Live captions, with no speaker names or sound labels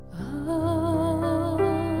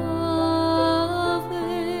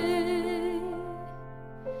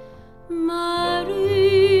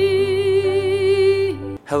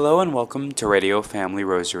welcome to Radio Family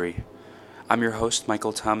Rosary. I'm your host,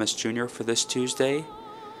 Michael Thomas Jr. for this Tuesday,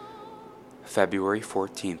 February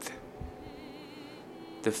 14th,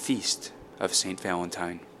 the Feast of St.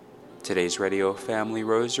 Valentine. Today's Radio Family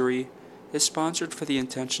Rosary is sponsored for the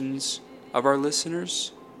intentions of our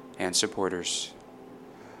listeners and supporters.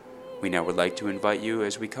 We now would like to invite you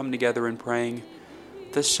as we come together in praying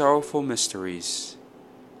the sorrowful mysteries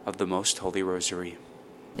of the Most Holy Rosary.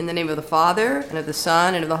 In the name of the Father, and of the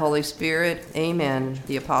Son, and of the Holy Spirit, amen.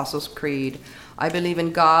 The Apostles' Creed. I believe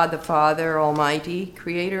in God, the Father Almighty,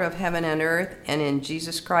 creator of heaven and earth, and in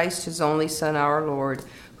Jesus Christ, his only Son, our Lord,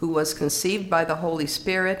 who was conceived by the Holy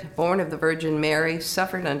Spirit, born of the Virgin Mary,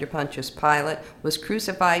 suffered under Pontius Pilate, was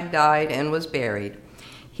crucified, died, and was buried.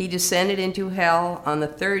 He descended into hell. On the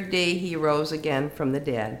third day he rose again from the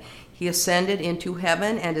dead. He ascended into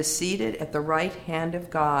heaven and is seated at the right hand of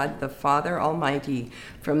God, the Father Almighty.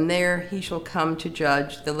 From there he shall come to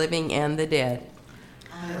judge the living and the dead.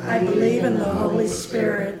 I believe in the Holy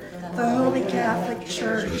Spirit, the Holy Catholic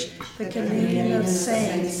Church, the communion of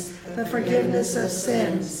saints, the forgiveness of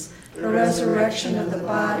sins, the resurrection of the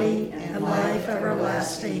body, and life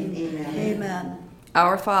everlasting. Amen.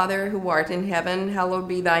 Our Father, who art in heaven, hallowed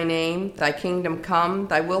be thy name. Thy kingdom come,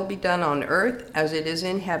 thy will be done on earth as it is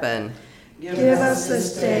in heaven. Give us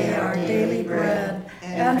this day our daily bread,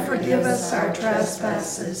 and forgive us our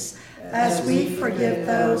trespasses, as we forgive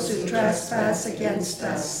those who trespass against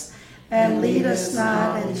us. And lead us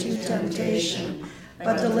not into temptation,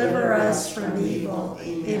 but deliver us from evil.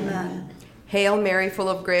 Amen. Hail Mary, full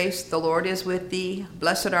of grace, the Lord is with thee.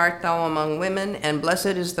 Blessed art thou among women, and blessed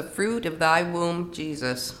is the fruit of thy womb,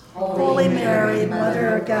 Jesus. Holy Mary,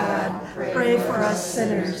 Mother of God, pray for us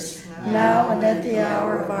sinners, now and at the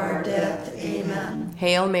hour of our death. Amen.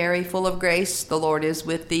 Hail Mary, full of grace, the Lord is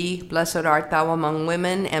with thee. Blessed art thou among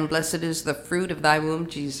women, and blessed is the fruit of thy womb,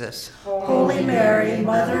 Jesus. Holy Mary,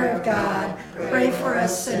 Mother of God, pray for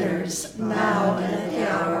us sinners, now and at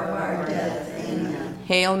the hour of our death. Amen.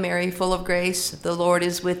 Hail Mary, full of grace, the Lord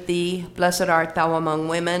is with thee. Blessed art thou among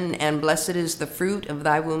women, and blessed is the fruit of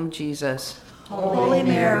thy womb, Jesus. Holy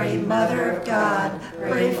Mary, Mother of God,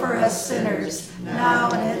 pray for us sinners, now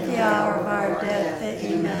and at the hour of our death.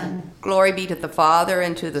 Amen. Glory be to the Father,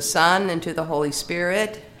 and to the Son, and to the Holy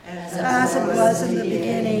Spirit. As it was in the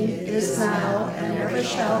beginning, is now, and ever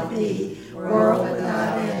shall be, world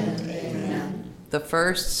without end. Amen. The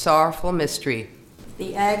first sorrowful mystery.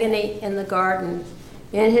 The agony in the garden.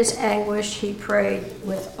 In his anguish he prayed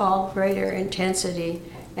with all greater intensity,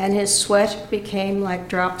 and his sweat became like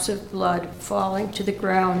drops of blood falling to the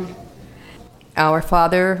ground. Our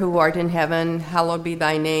Father, who art in heaven, hallowed be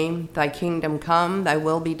thy name. Thy kingdom come, thy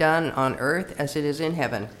will be done on earth as it is in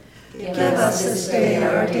heaven. Give us this day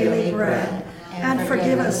our daily bread, and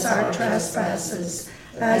forgive us our trespasses,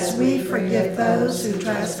 as we forgive those who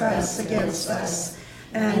trespass against us.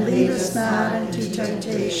 And lead us not into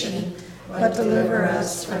temptation, but deliver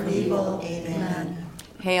us from evil. Amen.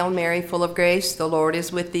 Hail Mary, full of grace, the Lord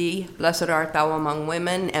is with thee. Blessed art thou among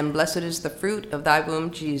women, and blessed is the fruit of thy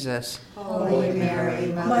womb, Jesus. Holy Mary,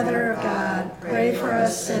 Mother of God, pray for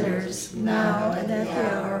us sinners, now and at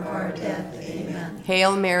the hour of our death. Amen.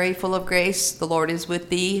 Hail Mary, full of grace, the Lord is with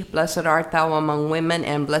thee. Blessed art thou among women,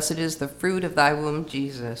 and blessed is the fruit of thy womb,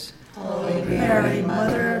 Jesus. Holy Mary,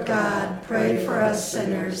 Mother of God, pray for us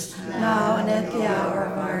sinners, now and at the hour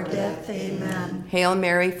of our death. Amen. Hail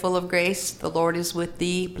Mary, full of grace, the Lord is with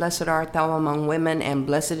thee. Blessed art thou among women, and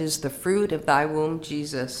blessed is the fruit of thy womb,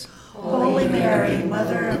 Jesus. Holy Mary,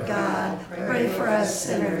 Mother of God, pray for us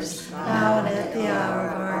sinners, now and at the hour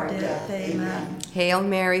of our death. Amen. Hail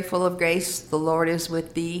Mary, full of grace, the Lord is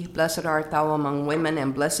with thee. Blessed art thou among women,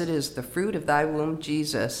 and blessed is the fruit of thy womb,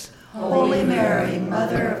 Jesus. Holy Mary,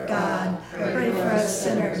 Mother of God, pray for us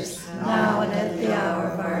sinners, now and at the hour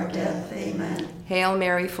of our death. Amen. Hail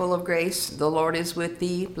Mary, full of grace, the Lord is with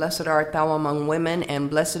thee. Blessed art thou among women, and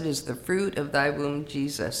blessed is the fruit of thy womb,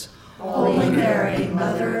 Jesus. Holy Mary,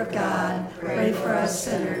 Mother of God, pray for us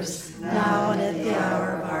sinners, now and at the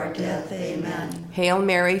hour of our death. Amen. Hail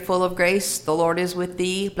Mary, full of grace, the Lord is with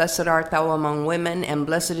thee. Blessed art thou among women, and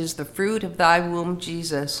blessed is the fruit of thy womb,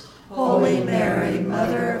 Jesus. Holy Mary,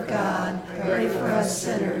 Mother of God, pray for us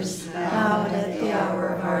sinners, now and at the hour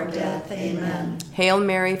of our death. Amen. Hail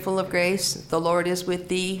Mary, full of grace, the Lord is with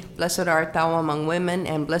thee. Blessed art thou among women,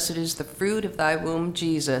 and blessed is the fruit of thy womb,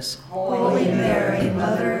 Jesus. Holy Mary,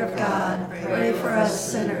 Mother of God, pray for us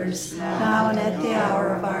sinners, now and at the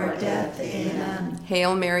hour of our death. Amen.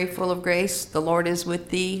 Hail Mary, full of grace, the Lord is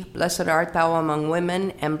with thee. Blessed art thou among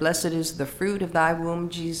women, and blessed is the fruit of thy womb,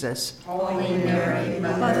 Jesus. Holy Mary,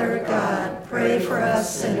 Mother of God, pray for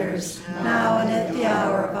us sinners, now and at the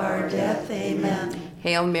hour of our death. Amen.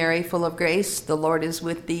 Hail Mary, full of grace, the Lord is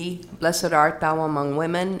with thee. Blessed art thou among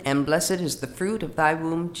women, and blessed is the fruit of thy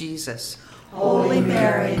womb, Jesus. Holy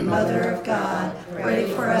Mary, Mother of God, pray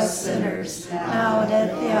for us sinners, now and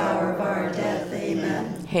at the hour of our death.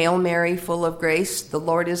 Amen. Hail Mary, full of grace, the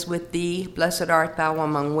Lord is with thee. Blessed art thou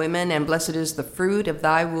among women, and blessed is the fruit of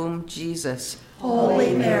thy womb, Jesus.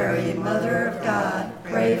 Holy Mary, Mother of God,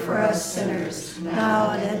 pray for us sinners,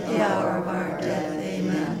 now and at the hour of our death.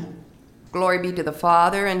 Amen. Glory be to the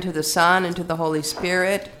Father, and to the Son, and to the Holy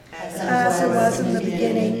Spirit. As it was in the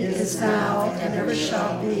beginning, is now, and ever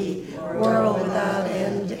shall be, world without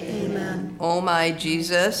end. Amen. O my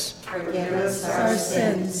Jesus, Forgive us our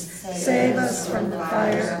sins, save us from the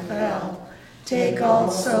fire of hell. Take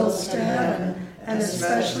all souls to heaven, and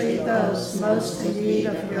especially those most in need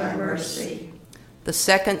of your mercy. the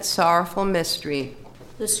second sorrowful mystery.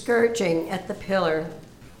 The scourging at the pillar.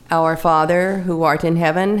 Our Father, who art in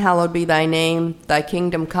heaven, hallowed be thy name. Thy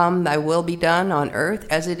kingdom come, thy will be done on earth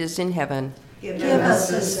as it is in heaven. Give us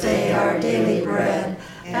this day our daily bread,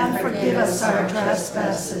 and forgive us our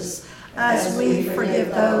trespasses, as we forgive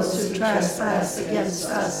those who trespass against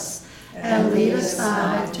us. And lead us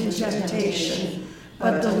not into temptation,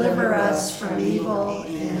 but deliver us from evil.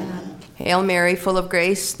 Amen. Hail Mary, full of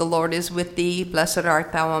grace, the Lord is with thee. Blessed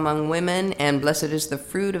art thou among women, and blessed is the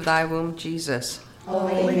fruit of thy womb, Jesus.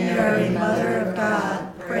 Holy Mary, Mother of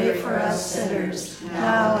God, pray for us sinners,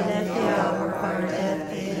 now and at the hour of our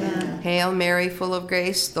death. Amen. Hail Mary, full of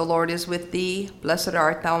grace, the Lord is with thee. Blessed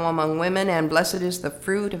art thou among women, and blessed is the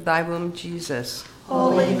fruit of thy womb, Jesus.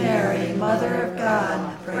 Holy Mary, Mother of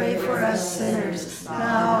God, pray for us sinners,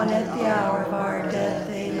 now and at the hour of our death.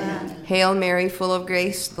 Amen. Hail Mary, full of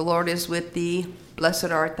grace, the Lord is with thee.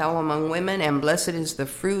 Blessed art thou among women, and blessed is the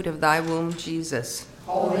fruit of thy womb, Jesus.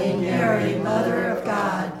 Holy Mary, Mother of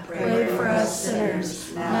God, pray for us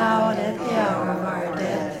sinners, now and at the hour of our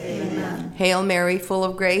death. Amen. Hail Mary, full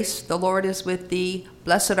of grace, the Lord is with thee.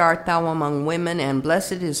 Blessed art thou among women, and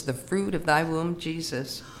blessed is the fruit of thy womb,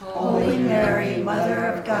 Jesus. Holy Mary, Mother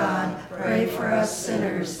of God, pray for us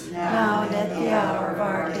sinners, now and at the hour of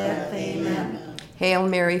our death. Amen. Hail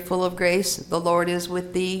Mary, full of grace, the Lord is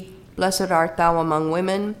with thee. Blessed art thou among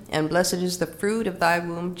women, and blessed is the fruit of thy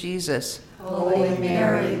womb, Jesus. Holy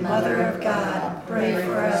Mary, Mother of God, pray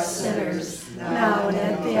for us sinners, now and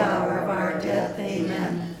at the hour of our death.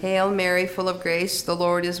 Amen. Hail Mary, full of grace, the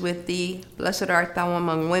Lord is with thee. Blessed art thou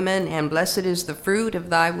among women, and blessed is the fruit of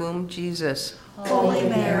thy womb, Jesus. Holy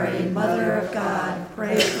Mary, Mother of God,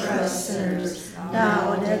 pray for us sinners,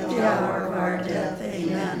 now and at the hour of our death.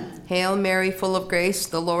 Amen. Hail Mary, full of grace,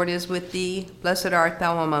 the Lord is with thee. Blessed art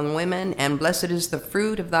thou among women, and blessed is the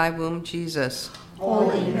fruit of thy womb, Jesus.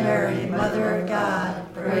 Holy Mary, Mother of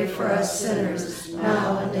God, pray for us sinners,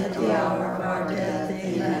 now and at the hour of our death.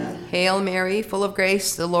 Amen. Hail Mary, full of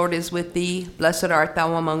grace, the Lord is with thee. Blessed art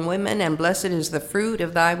thou among women, and blessed is the fruit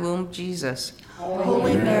of thy womb, Jesus.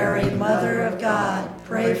 Holy Mary, Mother of God,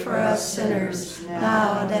 pray for us sinners,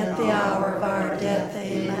 now and at the hour of our death.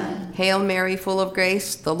 Amen. Hail Mary, full of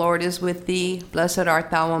grace, the Lord is with thee. Blessed art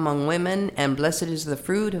thou among women, and blessed is the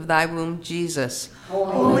fruit of thy womb, Jesus.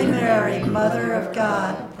 Holy Mary, Mother of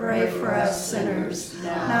God, pray for us sinners,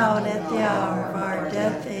 now and at the hour of our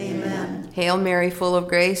death. Amen. Hail Mary, full of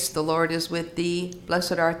grace, the Lord is with thee.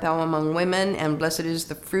 Blessed art thou among women, and blessed is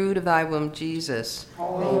the fruit of thy womb, Jesus.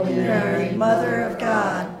 Holy Mary, Mother of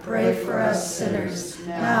God, pray for us sinners,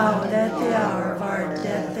 now and at the hour of our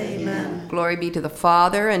death. Amen. Glory be to the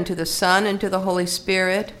Father, and to the Son, and to the Holy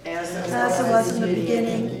Spirit. As it was in the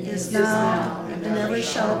beginning, is now, and ever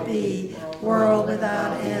shall be, world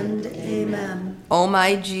without end. Amen. O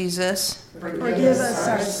my Jesus, Forgive us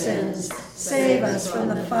our sins, save us from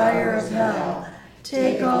the fire of hell.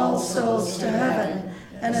 Take all souls to heaven,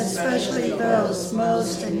 and especially those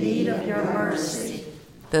most in need of your mercy.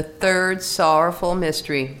 the third sorrowful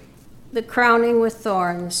mystery. The crowning with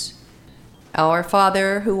thorns. Our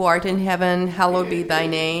Father, who art in heaven, hallowed be thy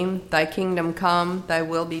name. Thy kingdom come, thy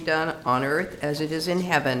will be done on earth as it is in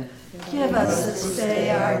heaven. Give us this day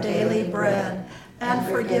our daily bread, and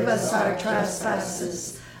forgive us our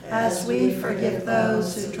trespasses, as we forgive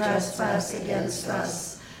those who trespass against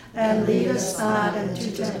us. And lead us not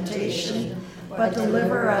into temptation, but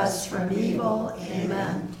deliver us from evil.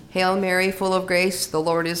 Amen. Hail Mary, full of grace, the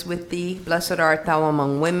Lord is with thee. Blessed art thou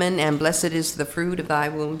among women, and blessed is the fruit of thy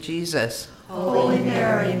womb, Jesus. Holy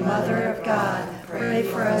Mary, Mother of God, pray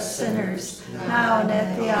for us sinners, now and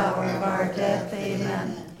at the hour of our death. Amen.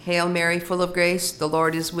 Hail Mary, full of grace, the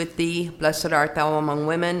Lord is with thee. Blessed art thou among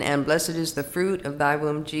women, and blessed is the fruit of thy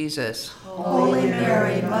womb, Jesus. Holy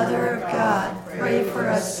Mary, Mother of God, pray for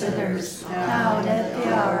us sinners, now and at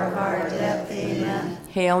the hour of our death. Amen.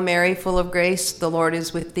 Hail Mary, full of grace, the Lord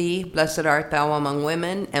is with thee. Blessed art thou among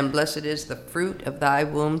women, and blessed is the fruit of thy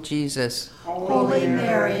womb, Jesus. Holy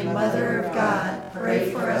Mary, Mother of God,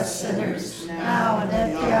 pray for us sinners, now and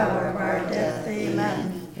at the hour of our death.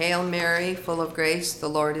 Amen. Hail Mary, full of grace, the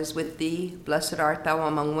Lord is with thee. Blessed art thou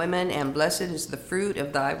among women, and blessed is the fruit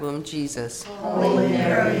of thy womb, Jesus. Holy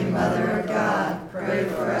Mary, Mother of God, pray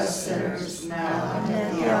for us sinners, now and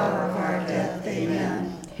at the hour of our death.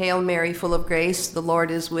 Amen. Hail Mary, full of grace, the Lord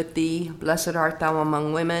is with thee. Blessed art thou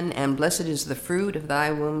among women, and blessed is the fruit of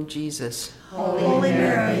thy womb, Jesus. Holy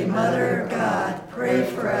Mary, Mother of God, pray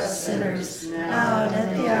for us sinners, now and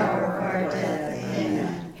at the hour of our death.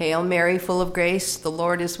 Amen. Hail Mary, full of grace, the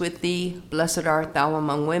Lord is with thee. Blessed art thou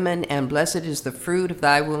among women, and blessed is the fruit of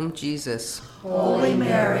thy womb, Jesus. Holy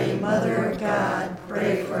Mary, Mother of God,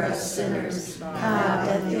 pray for us sinners, now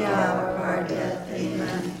and at the hour of our death.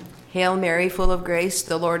 Amen. Hail Mary, full of grace,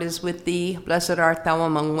 the Lord is with thee. Blessed art thou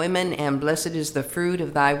among women, and blessed is the fruit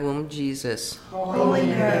of thy womb, Jesus. Holy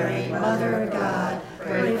Mary, Mother of God,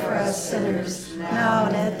 pray for us sinners, now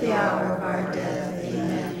and at the hour of our death.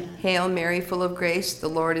 Amen. Hail Mary, full of grace, the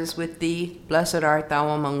Lord is with thee. Blessed art thou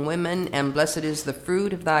among women, and blessed is the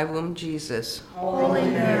fruit of thy womb, Jesus. Holy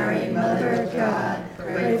Mary, Mother of God,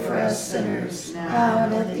 pray for us sinners, now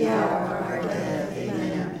and at the hour of our death.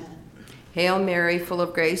 Amen. Hail Mary, full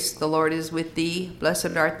of grace, the Lord is with thee.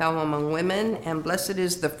 Blessed art thou among women, and blessed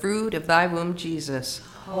is the fruit of thy womb, Jesus.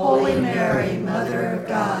 Holy Mary, Mother of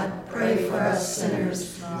God, pray for us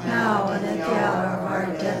sinners, now and at the hour of our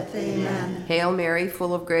death. Amen. Hail Mary,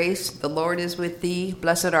 full of grace, the Lord is with thee.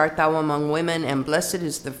 Blessed art thou among women, and blessed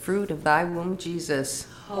is the fruit of thy womb, Jesus.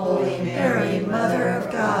 Holy Mary, Mother of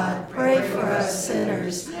God, pray for us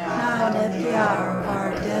sinners, now and at the hour of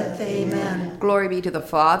our death. Amen. Glory be to the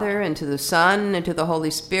Father, and to the Son, and to the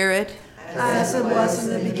Holy Spirit. As it was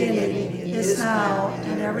in the beginning, is now,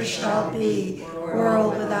 and ever shall be,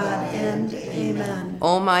 world without end. Amen.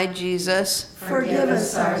 O my Jesus, Forgive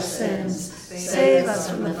us our sins, save us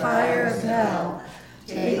from the fire of hell,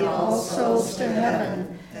 take all souls to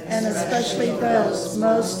heaven, and especially those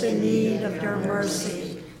most in need of your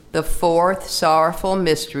mercy. the fourth sorrowful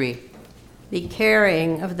mystery. The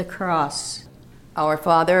carrying of the cross. Our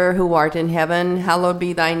Father, who art in heaven, hallowed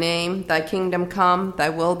be thy name. Thy kingdom come, thy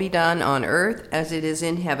will be done on earth as it is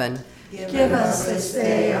in heaven. Give us this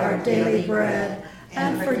day our daily bread,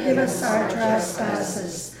 and forgive us our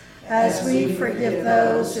trespasses, as we forgive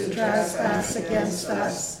those who trespass against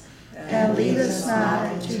us. And lead us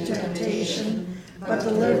not into temptation, but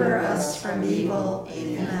deliver us from evil.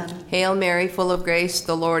 Amen. Hail Mary, full of grace,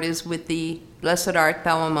 the Lord is with thee. Blessed art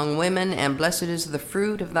thou among women, and blessed is the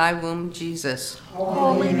fruit of thy womb, Jesus.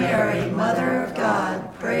 Holy Mary, Mother of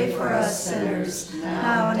God, pray for us sinners,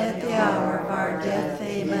 now and at the hour of our death.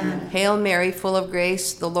 Amen. Hail Mary, full of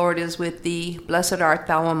grace, the Lord is with thee. Blessed art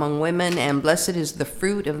thou among women, and blessed is the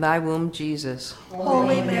fruit of thy womb, Jesus.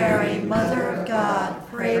 Holy Mary, Mother of God,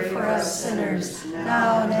 pray for us sinners,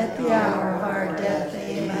 now and at the hour of our death.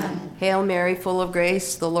 Amen. Hail Mary, full of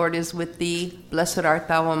grace, the Lord is with thee. Blessed art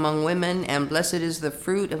thou among women, and blessed is the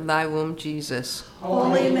fruit of thy womb, Jesus.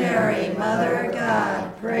 Holy Mary, Mother of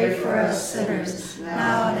God, pray for us sinners,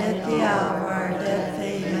 now and at the hour of our death.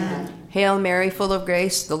 Amen. Hail Mary, full of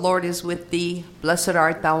grace, the Lord is with thee. Blessed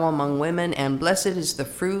art thou among women, and blessed is the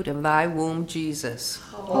fruit of thy womb, Jesus.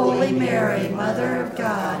 Holy Mary, Mother of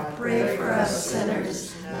God, pray for us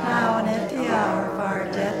sinners, now and at the hour of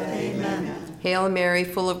our death. Amen. Hail Mary,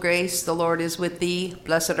 full of grace, the Lord is with thee.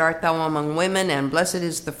 Blessed art thou among women, and blessed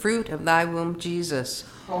is the fruit of thy womb, Jesus.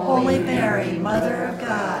 Holy Mary, Mother of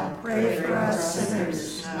God, pray for us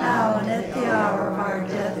sinners, now and at the hour of our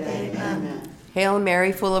death. Amen. Hail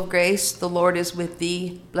Mary, full of grace, the Lord is with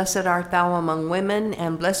thee. Blessed art thou among women,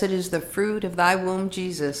 and blessed is the fruit of thy womb,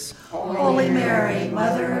 Jesus. Holy Mary,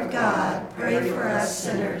 Mother of God, pray for us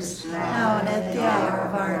sinners, now and at the hour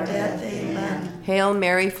of our death. Amen. Hail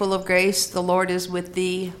Mary, full of grace, the Lord is with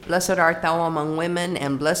thee. Blessed art thou among women,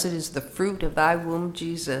 and blessed is the fruit of thy womb,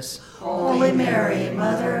 Jesus. Holy Mary,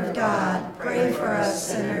 Mother of God, pray for us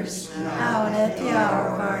sinners, now and at the hour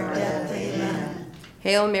of our death. Amen.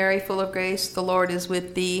 Hail Mary, full of grace, the Lord is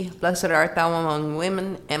with thee. Blessed art thou among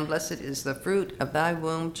women, and blessed is the fruit of thy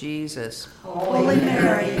womb, Jesus. Holy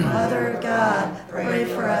Mary, Mother of God, pray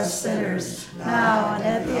for us sinners, now and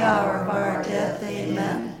at the hour of our death.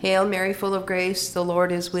 Amen. Hail Mary, full of grace, the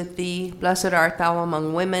Lord is with thee. Blessed art thou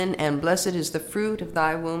among women, and blessed is the fruit of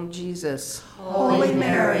thy womb, Jesus. Holy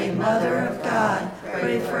Mary, Mother of God,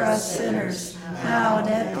 pray for us sinners, now and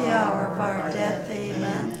at the hour of our death.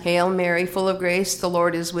 Amen. Hail Mary, full of grace, the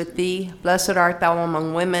Lord is with thee. Blessed art thou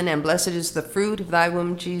among women, and blessed is the fruit of thy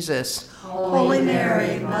womb, Jesus. Holy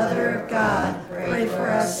Mary, Mother of God, pray for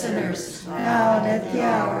us sinners, now and at the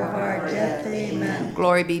hour of our death. Amen.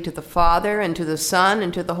 Glory be to the Father, and to the Son,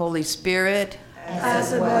 and to the Holy Spirit.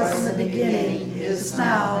 As it was in the beginning, is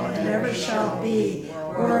now, and ever shall be,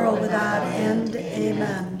 world without end.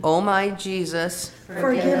 Amen. O my Jesus,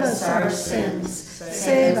 Forgive us our sins,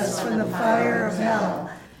 save us from the fire of hell,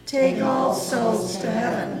 take all souls to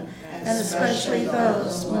heaven, and especially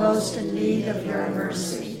those most in need of your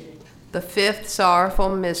mercy. the fifth sorrowful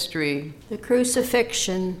mystery. The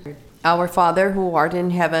crucifixion. Our Father, who art in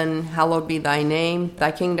heaven, hallowed be thy name.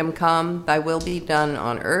 Thy kingdom come, thy will be done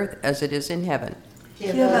on earth as it is in heaven.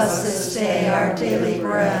 Give us this day our daily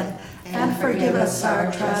bread, and forgive us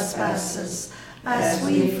our trespasses, as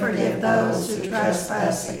we forgive those who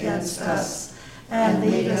trespass against us. And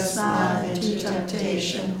lead us not into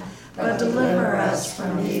temptation, but deliver us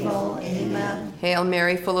from evil. Amen. Hail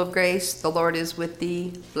Mary, full of grace, the Lord is with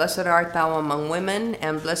thee. Blessed art thou among women,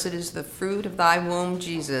 and blessed is the fruit of thy womb,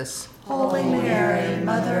 Jesus. Holy Mary,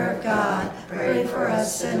 Mother of God, pray for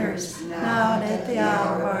us sinners, now and at the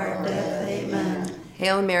hour of our death. Amen.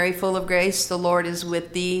 Hail Mary, full of grace, the Lord is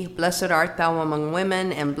with thee. Blessed art thou among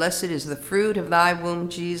women, and blessed is the fruit of thy womb,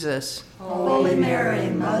 Jesus. Holy Mary,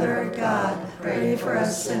 Mother of God, pray for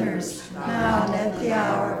us sinners, now and at the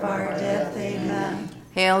hour of our death. Amen.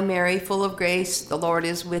 Hail Mary, full of grace, the Lord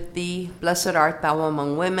is with thee. Blessed art thou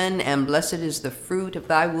among women, and blessed is the fruit of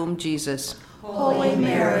thy womb, Jesus. Holy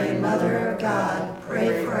Mary, Mother of God,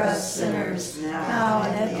 pray for us sinners, now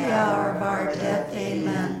and at the hour of our death.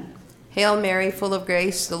 Amen. Hail Mary, full of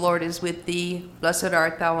grace, the Lord is with thee. Blessed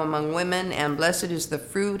art thou among women, and blessed is the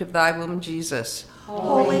fruit of thy womb, Jesus.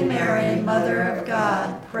 Holy Mary, Mother of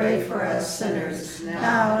God, pray for us sinners,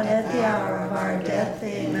 now and at the hour of our death.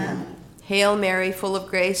 Amen. Hail Mary, full of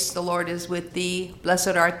grace, the Lord is with thee.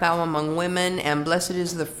 Blessed art thou among women, and blessed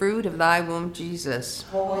is the fruit of thy womb, Jesus.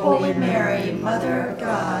 Holy Mary, Mother of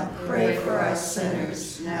God, pray for us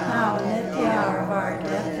sinners, now and at the hour of our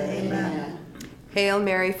death. Amen. Hail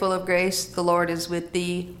Mary, full of grace, the Lord is with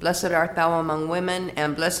thee. Blessed art thou among women,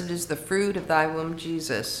 and blessed is the fruit of thy womb,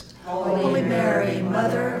 Jesus. Holy Mary,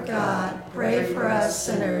 Mother of God, pray for us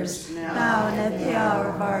sinners, now and at the hour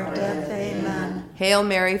of our death. Amen. Hail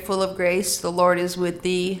Mary, full of grace, the Lord is with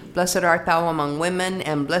thee. Blessed art thou among women,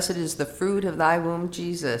 and blessed is the fruit of thy womb,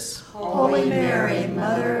 Jesus. Holy Mary,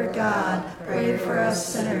 Mother of God, pray for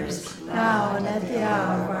us sinners, now and at the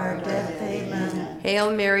hour of our death. Amen.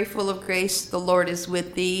 Hail Mary, full of grace, the Lord is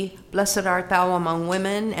with thee. Blessed art thou among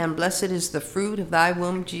women, and blessed is the fruit of thy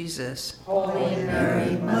womb, Jesus. Holy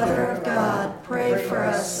Mary, Mother of God, pray for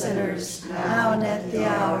us sinners, now and at the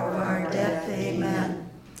hour of our death. Amen.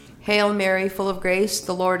 Hail Mary, full of grace,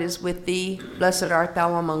 the Lord is with thee. Blessed art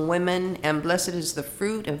thou among women, and blessed is the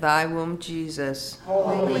fruit of thy womb, Jesus.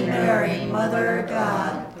 Holy Mary, Mother of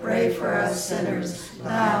God, pray for us sinners,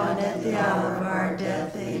 now and at the hour of our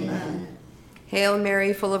death. Amen. Hail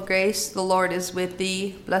Mary, full of grace, the Lord is with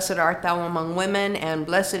thee. Blessed art thou among women, and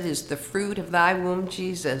blessed is the fruit of thy womb,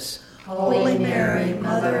 Jesus. Holy Mary,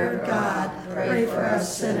 Mother of God, pray for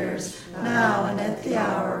us sinners, now and at the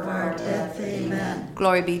hour of our death. Amen.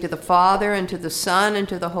 Glory be to the Father, and to the Son, and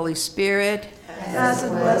to the Holy Spirit. As it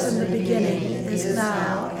was in the beginning, is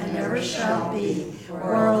now, and ever shall be,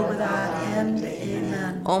 world without end.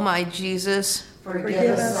 Amen. O my Jesus,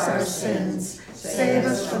 Forgive us our sins, save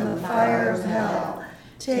us from the fire of hell,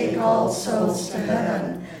 take all souls to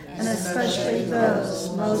heaven, and especially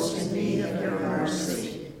those most in need of your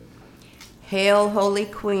mercy. Hail, Holy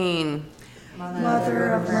Queen.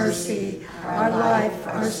 Mother of mercy, our life,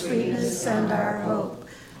 our sweetness, and our hope.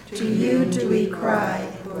 To you do we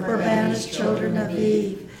cry, poor banished children of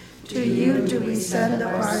Eve. To you do we send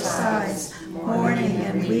up our sighs, mourning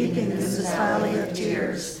and weeping in this valley of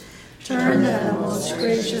tears. Turn then, O most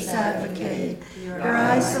gracious Advocate, your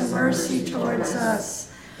eyes of mercy towards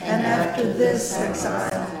us, and after this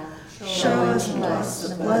exile, show us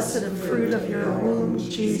the blessed fruit of your womb,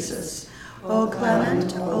 Jesus. O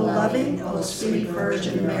clement, O loving, O sweet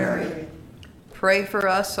Virgin Mary, Pray for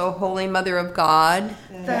us, O Holy Mother of God,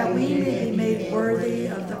 that we may be made worthy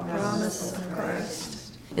of the promise of Christ.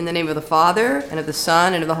 In the name of the Father, and of the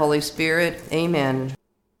Son, and of the Holy Spirit. Amen.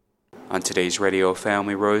 On today's Radio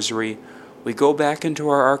Family Rosary, we go back into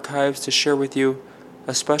our archives to share with you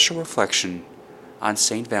a special reflection on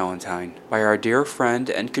St. Valentine by our dear friend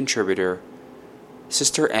and contributor,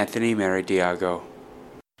 Sister Anthony Maradiago.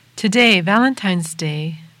 Today, Valentine's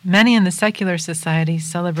Day, many in the secular society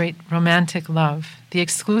celebrate romantic love, the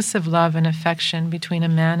exclusive love and affection between a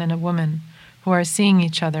man and a woman who are seeing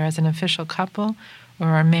each other as an official couple or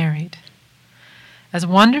are married. As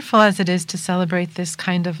wonderful as it is to celebrate this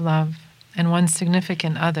kind of love and one's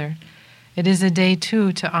significant other, it is a day,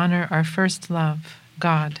 too, to honor our first love,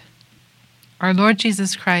 God. Our Lord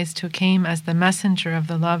Jesus Christ, who came as the messenger of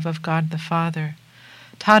the love of God the Father,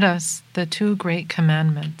 taught us the two great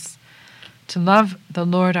commandments: to love the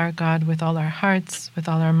Lord our God with all our hearts, with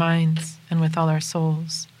all our minds, and with all our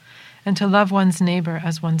souls, and to love one's neighbor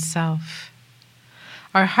as oneself.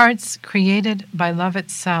 Our hearts, created by love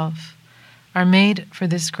itself, are made for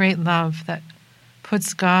this great love that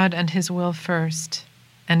puts God and His will first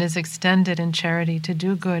and is extended in charity to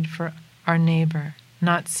do good for our neighbor,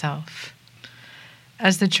 not self.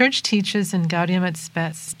 As the Church teaches in Gaudium et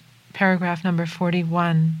Spes, paragraph number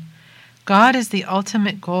 41, God is the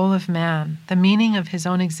ultimate goal of man, the meaning of his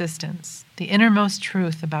own existence, the innermost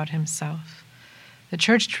truth about himself. The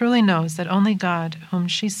Church truly knows that only God, whom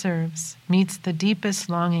she serves, meets the deepest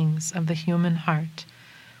longings of the human heart,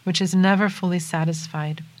 which is never fully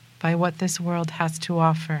satisfied by what this world has to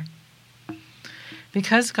offer.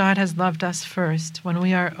 Because God has loved us first, when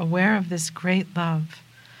we are aware of this great love,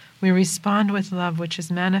 we respond with love which is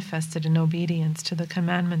manifested in obedience to the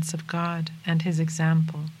commandments of God and His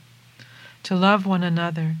example, to love one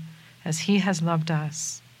another as He has loved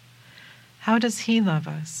us. How does He love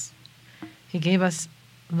us? He gave us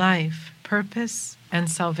life, purpose,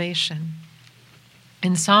 and salvation.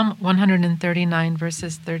 In Psalm 139,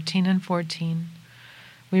 verses 13 and 14,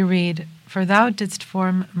 we read, "For thou didst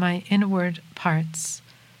form my inward parts,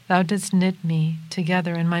 thou didst knit me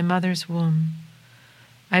together in my mother's womb.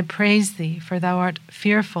 I praise thee, for thou art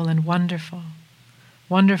fearful and wonderful.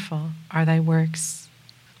 Wonderful are thy works."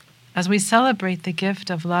 As we celebrate the gift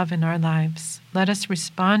of love in our lives, let us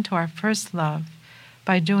respond to our first love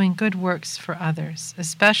by doing good works for others,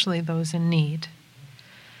 especially those in need.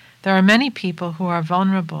 There are many people who are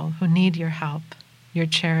vulnerable who need your help, your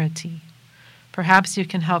charity. Perhaps you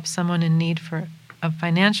can help someone in need of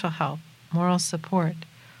financial help, moral support,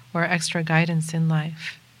 or extra guidance in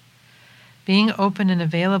life. Being open and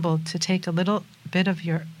available to take a little bit of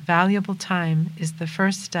your valuable time is the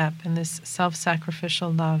first step in this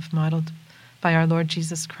self-sacrificial love modeled by our Lord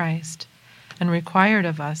Jesus Christ and required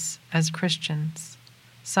of us as Christians,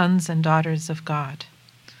 sons and daughters of God.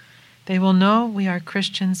 They will know we are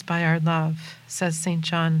Christians by our love, says St.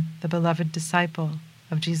 John, the beloved disciple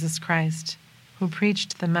of Jesus Christ, who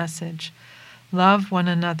preached the message, "Love one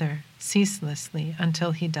another ceaselessly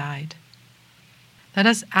until he died." Let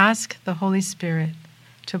us ask the Holy Spirit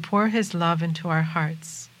to pour His love into our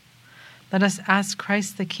hearts. Let us ask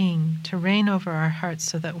Christ the King to reign over our hearts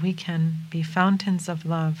so that we can be fountains of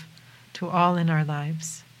love to all in our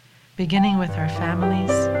lives, beginning with our families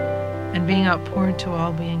and being outpoured to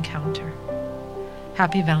all we encounter.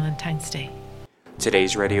 Happy Valentine's Day.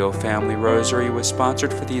 Today's Radio Family Rosary was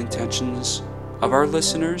sponsored for the intentions of our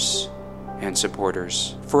listeners and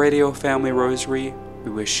supporters. For Radio Family Rosary,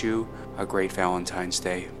 we wish you a great Valentine's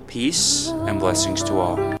Day. Peace and blessings to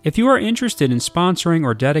all. If you are interested in sponsoring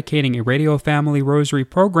or dedicating a Radio Family Rosary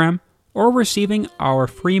program or receiving our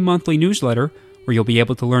free monthly newsletter, where you'll be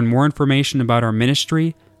able to learn more information about our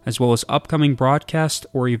ministry, as well as upcoming broadcasts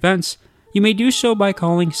or events, you may do so by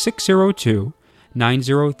calling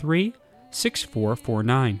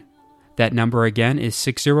 602-903-6449. That number again is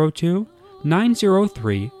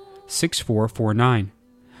 602-903-6449.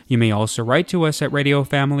 You may also write to us at Radio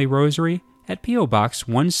Family Rosary at P.O. Box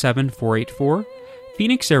 17484,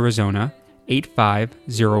 Phoenix, Arizona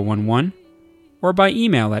 85011, or by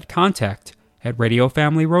email at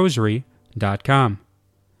contact@radiofamilyrosary.com.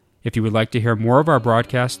 If you would like to hear more of our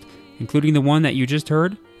broadcast, including the one that you just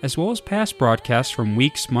heard, as well as past broadcasts from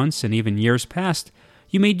weeks, months, and even years past,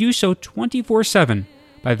 you may do so 24/7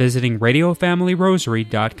 by visiting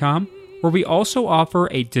radiofamilyrosary.com, where we also offer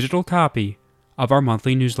a digital copy of our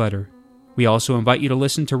monthly newsletter. We also invite you to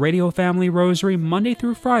listen to Radio Family Rosary Monday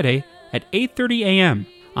through Friday at 8:30 a.m.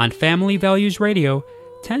 on Family Values Radio,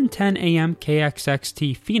 1010 a.m.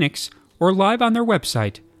 KXXT Phoenix, or live on their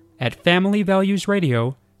website at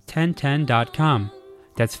familyvaluesradio1010.com.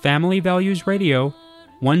 That's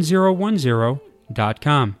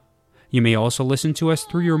familyvaluesradio1010.com. You may also listen to us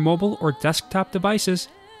through your mobile or desktop devices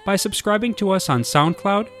by subscribing to us on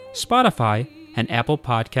SoundCloud, Spotify, and Apple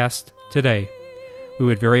Podcasts today. We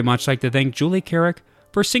would very much like to thank Julie Carrick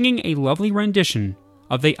for singing a lovely rendition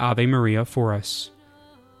of the Ave Maria for us.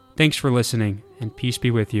 Thanks for listening, and peace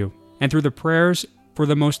be with you. And through the prayers for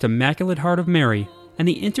the most immaculate heart of Mary and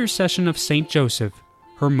the intercession of Saint Joseph,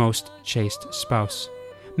 her most chaste spouse,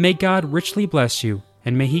 may God richly bless you,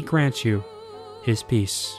 and may He grant you His peace.